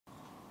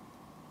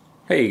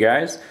Hey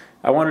guys,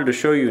 I wanted to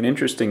show you an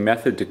interesting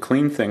method to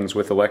clean things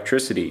with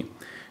electricity.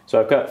 So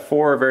I've got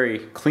four very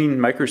clean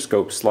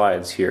microscope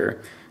slides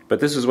here, but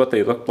this is what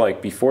they looked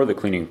like before the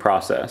cleaning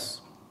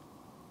process.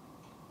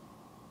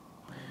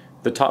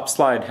 The top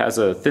slide has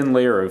a thin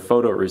layer of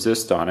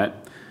photoresist on it.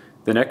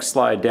 The next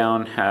slide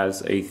down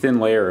has a thin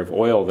layer of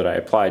oil that I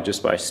applied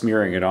just by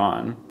smearing it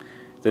on.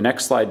 The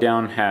next slide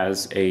down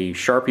has a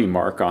Sharpie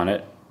mark on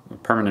it, a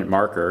permanent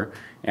marker,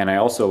 and I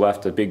also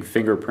left a big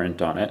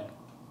fingerprint on it.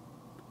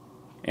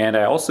 And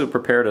I also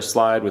prepared a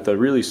slide with a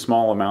really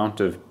small amount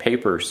of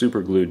paper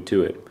superglued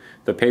to it.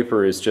 The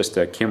paper is just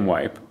a Kim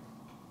wipe.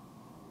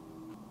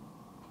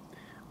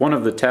 One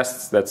of the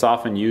tests that's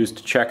often used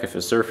to check if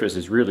a surface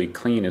is really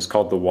clean is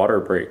called the water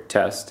break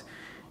test.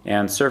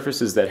 And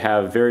surfaces that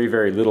have very,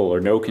 very little or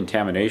no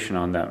contamination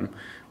on them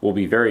will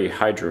be very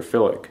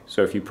hydrophilic.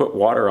 So if you put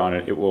water on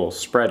it, it will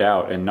spread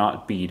out and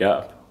not bead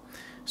up.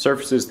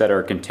 Surfaces that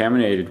are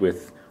contaminated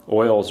with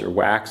oils or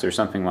wax or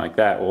something like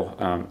that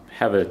will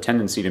have a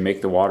tendency to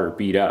make the water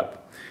bead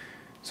up.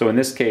 So in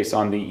this case,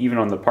 even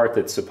on the part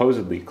that's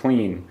supposedly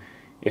clean,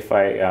 if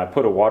I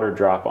put a water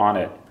drop on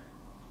it,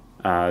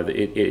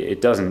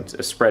 it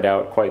doesn't spread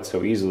out quite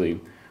so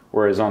easily.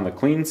 Whereas on the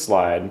clean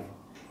slide,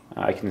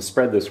 I can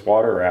spread this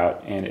water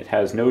out and it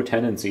has no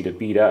tendency to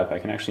bead up. I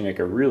can actually make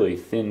a really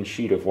thin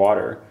sheet of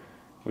water,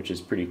 which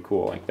is pretty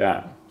cool like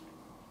that.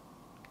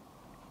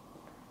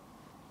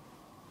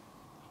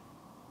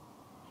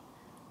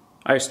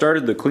 I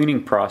started the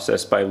cleaning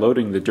process by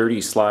loading the dirty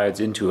slides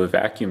into a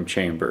vacuum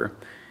chamber,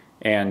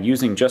 and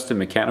using just a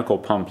mechanical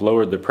pump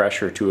lowered the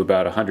pressure to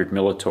about 100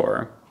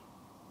 millitorr.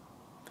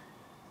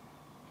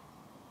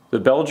 The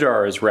bell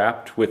jar is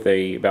wrapped with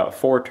about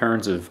 4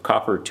 turns of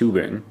copper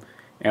tubing,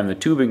 and the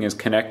tubing is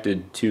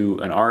connected to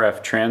an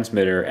RF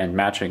transmitter and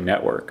matching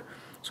network.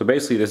 So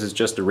basically this is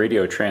just a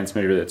radio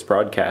transmitter that's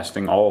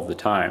broadcasting all of the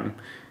time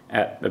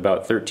at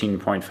about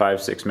 13.56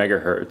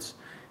 megahertz.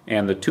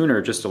 And the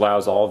tuner just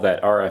allows all of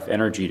that RF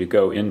energy to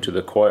go into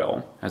the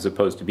coil as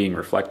opposed to being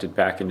reflected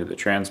back into the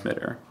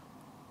transmitter.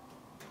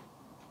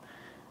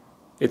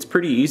 It's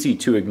pretty easy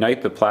to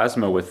ignite the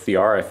plasma with the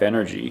RF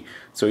energy,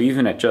 so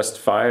even at just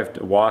 5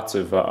 watts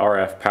of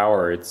RF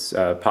power, it's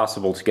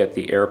possible to get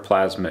the air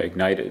plasma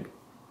ignited.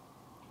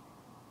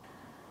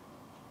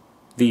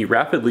 The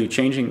rapidly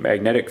changing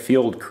magnetic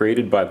field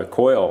created by the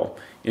coil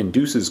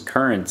induces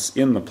currents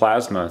in the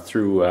plasma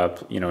through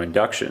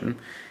induction.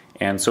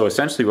 And so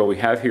essentially what we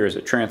have here is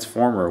a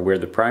transformer where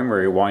the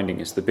primary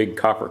winding is the big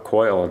copper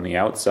coil on the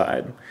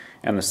outside,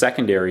 and the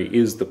secondary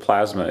is the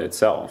plasma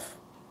itself.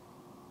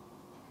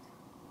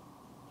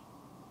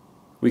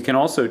 We can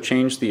also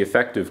change the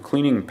effective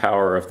cleaning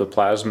power of the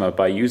plasma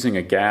by using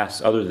a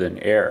gas other than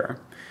air.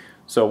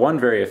 So one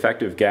very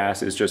effective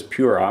gas is just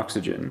pure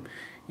oxygen,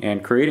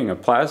 and creating a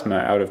plasma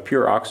out of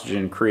pure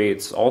oxygen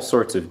creates all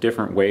sorts of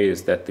different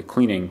ways that the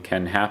cleaning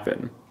can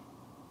happen.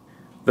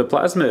 The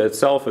plasma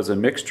itself is a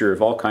mixture of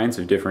all kinds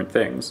of different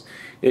things.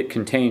 It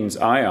contains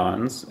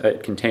ions,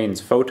 it contains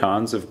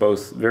photons of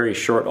both very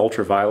short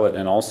ultraviolet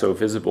and also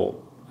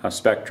visible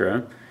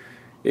spectra.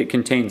 It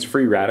contains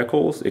free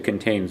radicals, it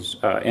contains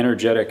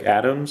energetic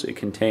atoms, it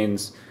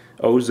contains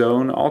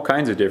ozone, all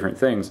kinds of different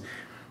things.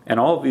 And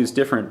all of these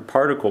different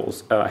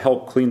particles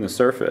help clean the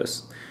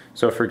surface.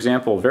 So for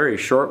example, very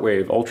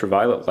shortwave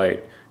ultraviolet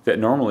light that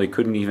normally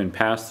couldn't even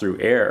pass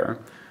through air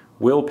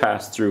will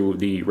pass through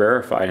the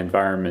rarefied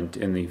environment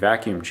in the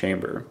vacuum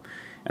chamber.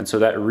 And so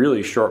that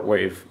really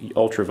shortwave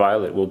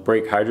ultraviolet will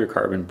break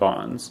hydrocarbon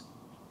bonds.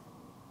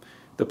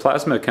 The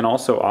plasma can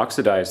also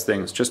oxidize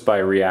things just by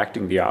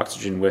reacting the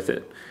oxygen with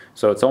it.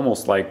 So it's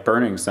almost like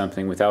burning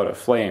something without a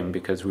flame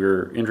because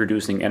we're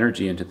introducing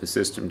energy into the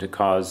system to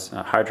cause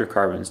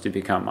hydrocarbons to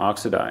become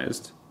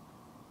oxidized.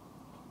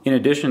 In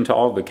addition to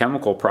all the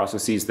chemical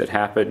processes that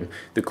happen,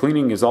 the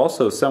cleaning is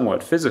also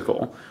somewhat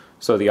physical.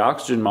 So the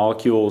oxygen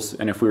molecules,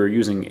 and if we were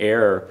using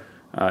air,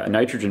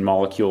 nitrogen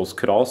molecules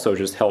could also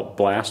just help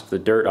blast the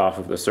dirt off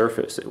of the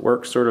surface. It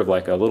works sort of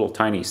like a little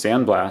tiny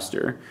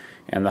sandblaster,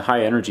 and the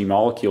high energy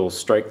molecules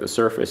strike the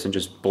surface and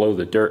just blow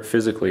the dirt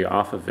physically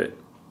off of it.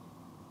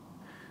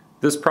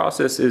 This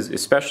process is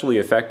especially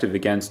effective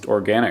against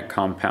organic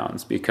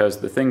compounds because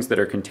the things that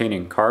are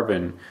containing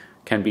carbon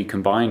can be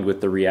combined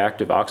with the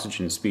reactive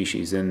oxygen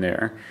species in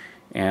there,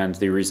 and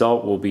the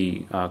result will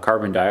be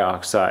carbon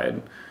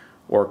dioxide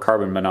or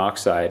carbon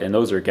monoxide, and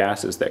those are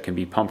gases that can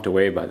be pumped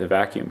away by the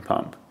vacuum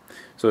pump.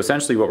 So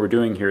essentially what we're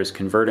doing here is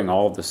converting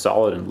all of the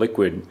solid and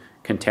liquid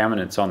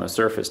contaminants on the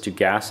surface to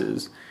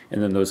gases,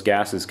 and then those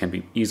gases can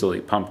be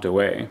easily pumped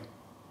away.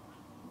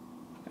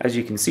 As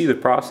you can see, the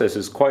process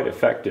is quite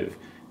effective.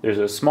 There's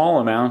a small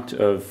amount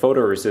of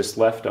photoresist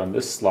left on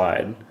this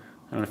slide.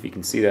 I don't know if you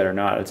can see that or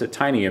not. It's a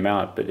tiny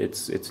amount, but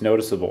it's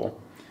noticeable.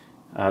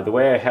 The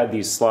way I had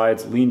these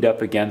slides leaned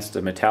up against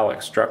a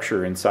metallic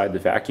structure inside the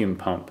vacuum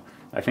pump,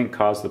 I think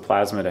caused the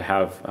plasma to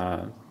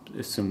have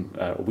some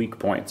weak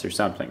points or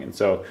something. And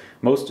so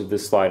most of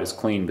this slide is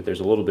clean, but there's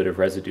a little bit of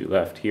residue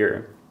left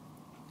here.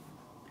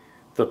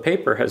 The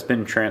paper has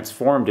been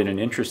transformed in an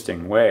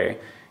interesting way.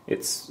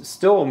 It's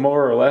still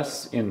more or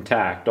less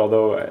intact,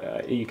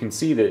 although you can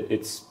see that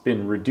it's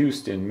been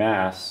reduced in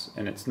mass,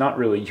 and it's not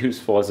really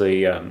useful as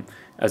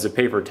a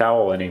paper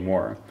towel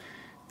anymore.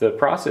 The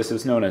process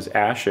is known as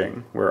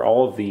ashing, where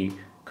all of the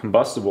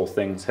combustible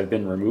things have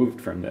been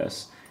removed from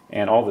this,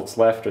 and all that's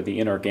left are the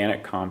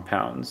inorganic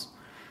compounds.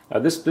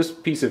 This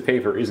piece of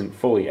paper isn't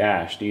fully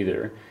ashed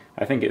either.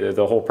 I think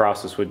the whole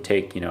process would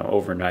take,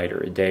 overnight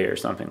or a day or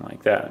something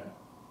like that.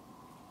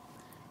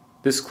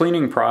 This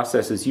cleaning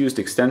process is used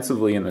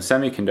extensively in the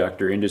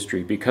semiconductor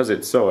industry because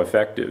it's so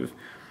effective.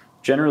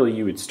 Generally,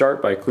 you would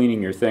start by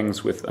cleaning your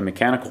things with a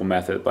mechanical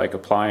method, like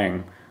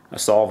applying a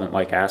solvent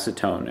like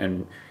acetone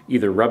and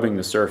either rubbing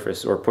the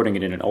surface or putting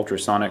it in an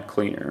ultrasonic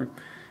cleaner.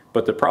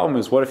 But the problem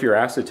is, what if your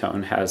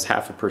acetone has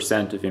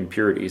 0.5% of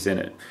impurities in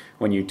it?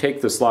 When you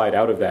take the slide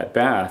out of that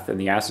bath and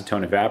the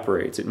acetone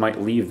evaporates, it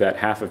might leave that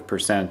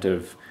 0.5%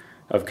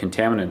 of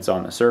contaminants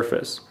on the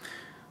surface.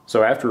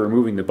 So after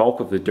removing the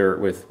bulk of the dirt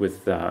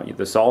with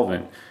the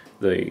solvent,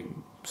 the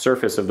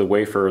surface of the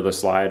wafer or the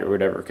slide or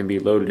whatever can be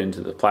loaded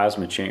into the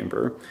plasma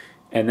chamber,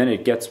 and then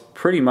it gets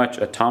pretty much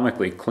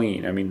atomically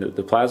clean. I mean,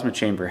 the plasma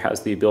chamber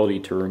has the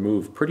ability to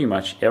remove pretty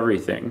much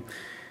everything.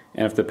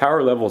 And if the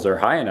power levels are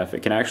high enough,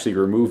 it can actually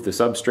remove the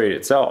substrate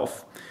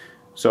itself.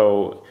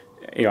 So,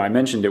 I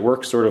mentioned it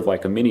works sort of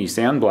like a mini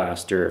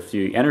sandblaster. If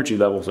the energy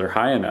levels are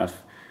high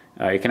enough,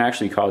 it can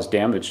actually cause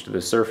damage to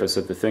the surface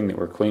of the thing that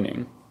we're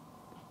cleaning.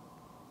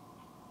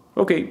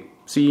 Okay,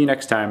 see you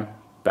next time.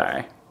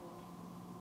 Bye.